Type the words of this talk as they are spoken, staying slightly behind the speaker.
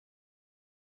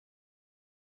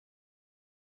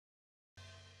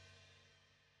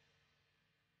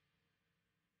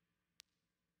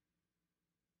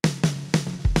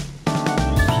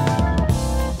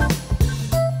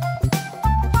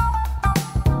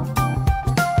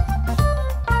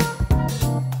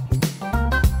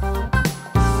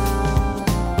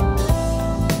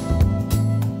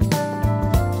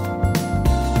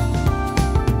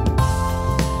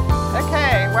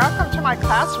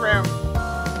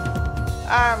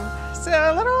So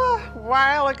a little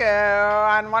while ago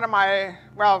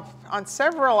on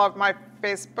several of my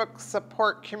Facebook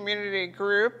support community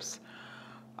groups,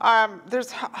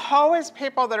 there's always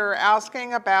people that are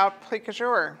asking about Plique A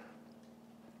Jour.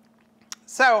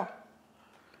 So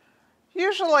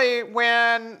usually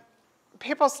when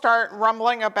people start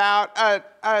rumbling about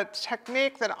a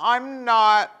technique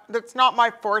that's not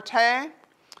my forte,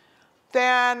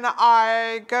 then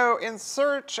I go in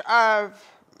search of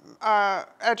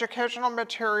educational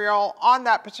material on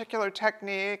that particular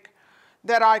technique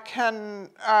that I can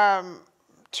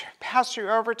pass you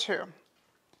over to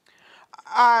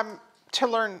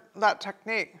learn that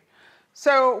technique.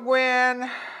 So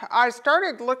when I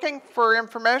started looking for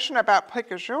information about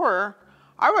Plique A Jour,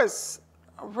 I was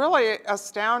really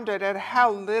astounded at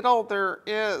how little there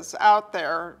is out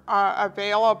there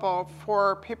available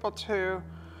for people to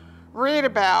read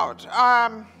about.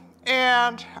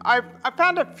 And I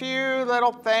found a few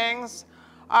little things.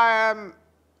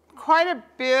 Quite a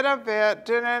bit of it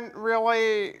didn't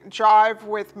really jive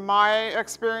with my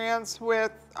experience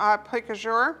with Plique A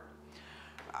Jour,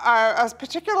 as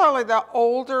particularly the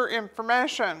older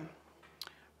information.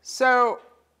 So,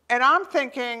 and I'm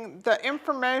thinking the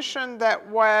information that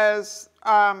was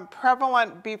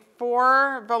prevalent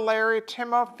before Valeri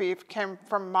Timofeev came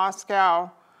from Moscow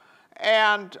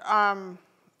and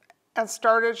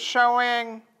started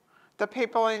showing the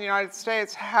people in the United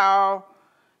States how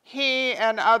he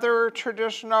and other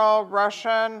traditional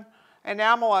Russian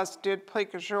enamelists did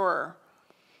Plique A Jour.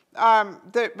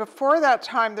 Before that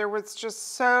time, there was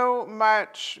just so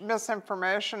much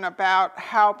misinformation about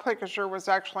how Plique A Jour was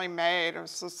actually made. It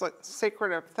was this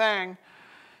secretive thing.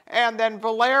 And then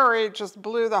Valeri just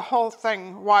blew the whole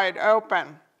thing wide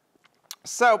open.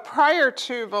 So prior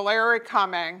to Valeri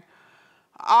coming,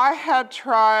 I had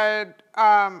tried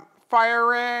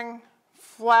firing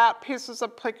flat pieces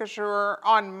of Plique A Jour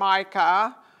on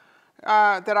mica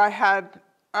that I had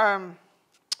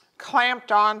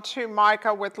clamped onto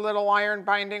mica with little iron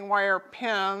binding wire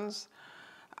pins.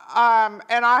 And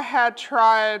I had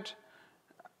tried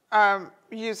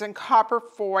using copper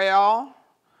foil,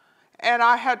 and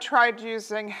I had tried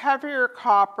using heavier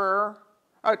copper,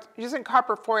 using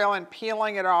copper foil and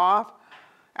peeling it off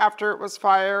after it was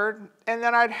fired. And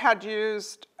then I'd had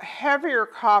used heavier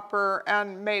copper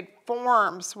and made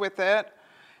forms with it,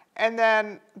 and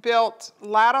then built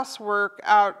lattice work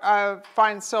out of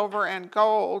fine silver and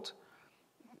gold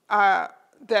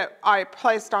that I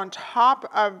placed on top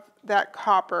of that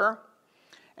copper,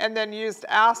 and then used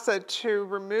acid to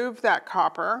remove that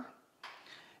copper.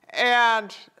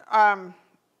 And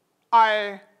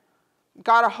I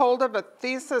got a hold of a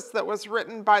thesis that was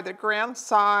written by the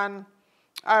grandson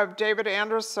of David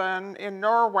Anderson in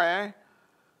Norway,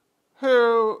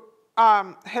 who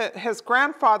his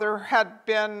grandfather had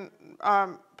been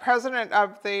president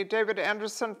of the David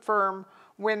Anderson firm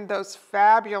when those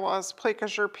fabulous Plique A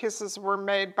Jour pieces were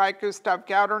made by Gustav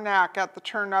Gaudernack at the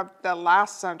turn of the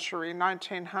last century,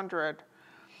 1900.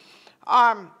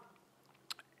 And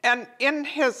in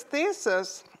his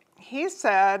thesis, he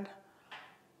said,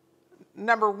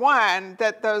 number one,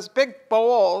 that those big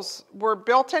bowls were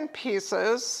built in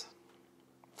pieces,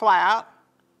 flat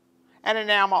and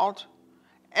enameled,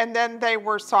 and then they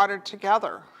were soldered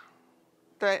together.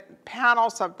 The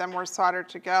panels of them were soldered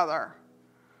together.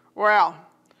 Well,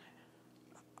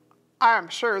 I'm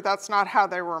sure that's not how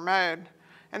they were made.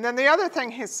 And then the other thing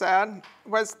he said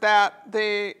was that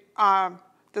the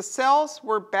cells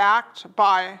were backed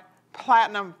by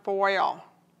platinum foil,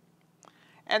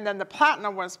 and then the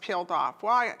platinum was peeled off.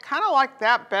 Well, I kind of like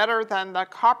that better than the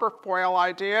copper foil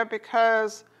idea,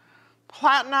 because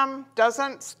platinum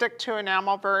doesn't stick to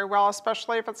enamel very well,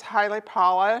 especially if it's highly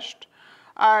polished.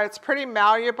 It's pretty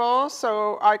malleable,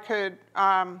 so I could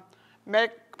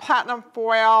make platinum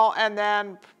foil and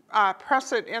then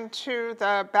press it into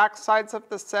the back sides of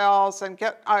the cells and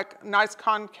get a nice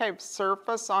concave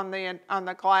surface on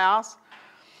the glass.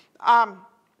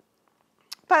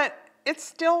 But it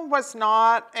still was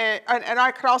not and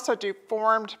I could also do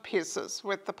formed pieces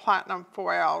with the platinum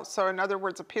foil. So in other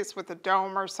words, a piece with a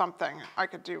dome or something I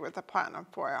could do with the platinum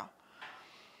foil.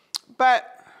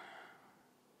 But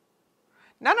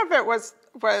none of it was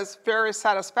very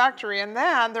satisfactory. And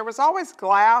then there was always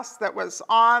glass that was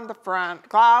on the front,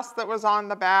 glass that was on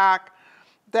the back,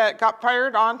 that got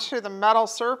fired onto the metal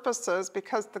surfaces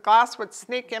because the glass would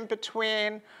sneak in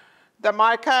between the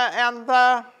mica and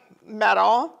the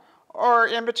metal, or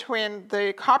in between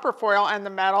the copper foil and the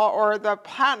metal, or the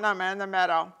platinum and the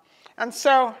metal. And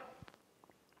so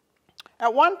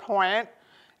at one point,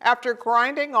 after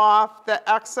grinding off the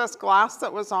excess glass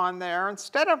that was on there,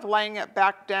 instead of laying it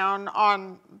back down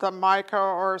on the mica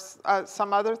or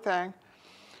some other thing,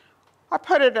 I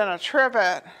put it in a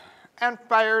trivet and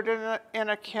fired it in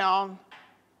a kiln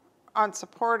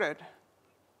unsupported.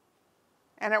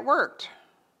 And it worked.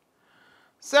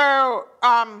 So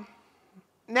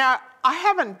now I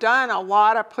haven't done a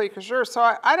lot of Plique A Jour, so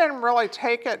I didn't really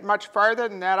take it much farther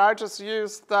than that. I just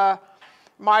used the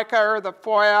mica or the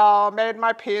foil, made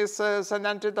my pieces, and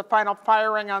then did the final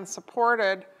firing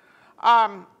unsupported.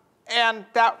 And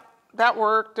that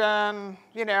worked, and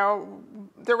you know,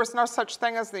 there was no such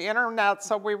thing as the internet,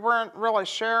 so we weren't really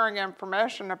sharing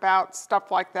information about stuff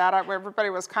like that. Everybody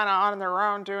was kind of on their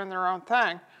own, doing their own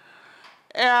thing.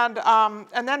 And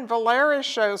then Valeri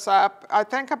shows up, I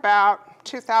think about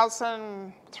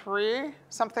 2003,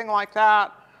 something like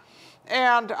that,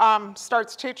 and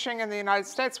starts teaching in the United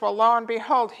States. Well, lo and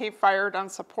behold, he fired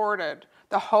unsupported,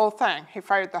 the whole thing. He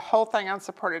fired the whole thing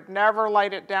unsupported, never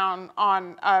laid it down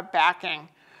on backing.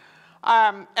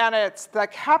 And it's the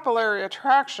capillary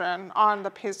attraction on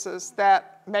the pieces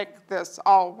that make this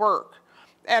all work.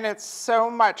 And it's so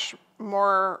much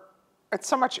more, it's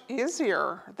so much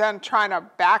easier than trying to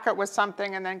back it with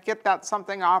something and then get that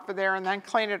something off of there and then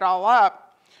clean it all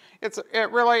up.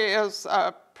 It really is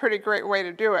a pretty great way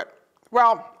to do it.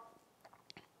 Well,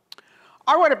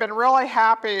 I would have been really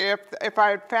happy if I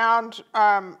had found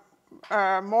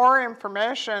more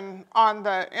information on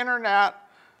the internet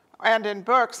and in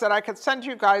books that I could send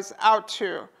you guys out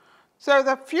to. So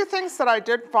the few things that I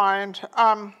did find,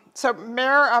 so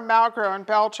Mayor Malgro in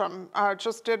Belgium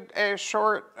just did a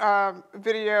short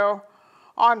video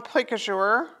on Plique A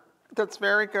Jour that's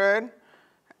very good.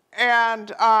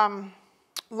 And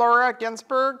Lara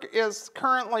Ginzburg is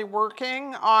currently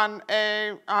working on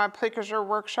a Plique A Jour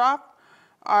workshop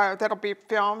that'll be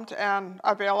filmed and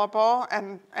available.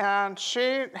 And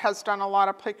she has done a lot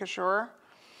of Plique A Jour.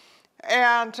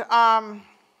 And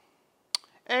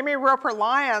Amy Roper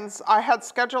Lyons, I had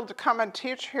scheduled to come and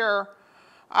teach here,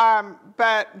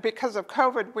 but because of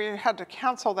COVID, we had to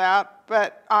cancel that.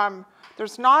 But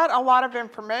there's not a lot of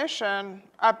information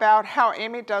about how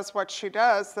Amy does what she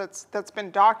does that's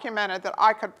been documented that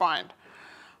I could find.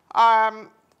 And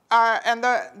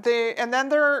then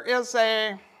there is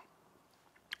a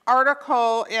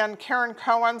article in Karen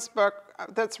Cohen's book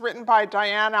that's written by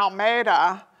Diane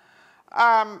Almeyda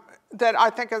that I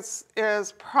think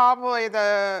is probably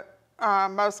the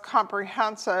most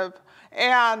comprehensive.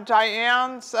 And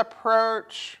Diane's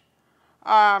approach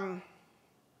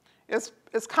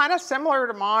is kind of similar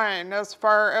to mine as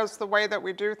far as the way that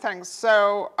we do things.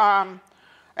 So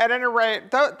at any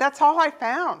rate, that's all I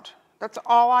found. That's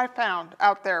all I found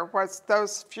out there was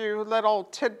those few little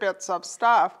tidbits of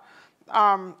stuff.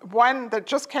 One that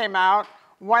just came out,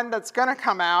 one that's going to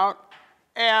come out,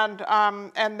 and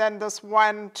then this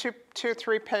one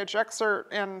 2-3 page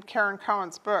excerpt in Karen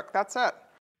Cohen's book. That's it.